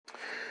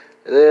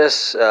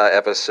This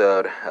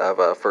episode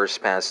of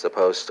First Past the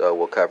Post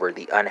will cover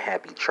the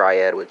unhappy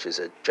triad, which is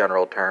a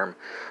general term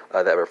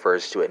that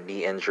refers to a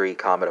knee injury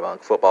common among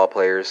football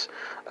players.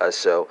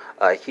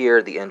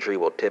 Here, the injury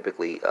will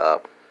typically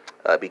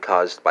be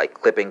caused by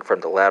clipping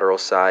from the lateral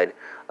side,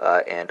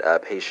 and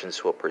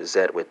patients will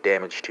present with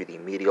damage to the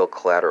medial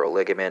collateral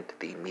ligament,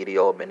 the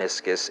medial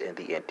meniscus, and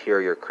the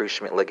anterior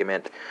cruciate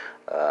ligament.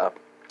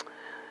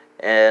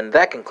 And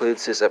that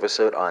concludes this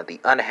episode on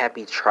the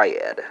unhappy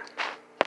triad.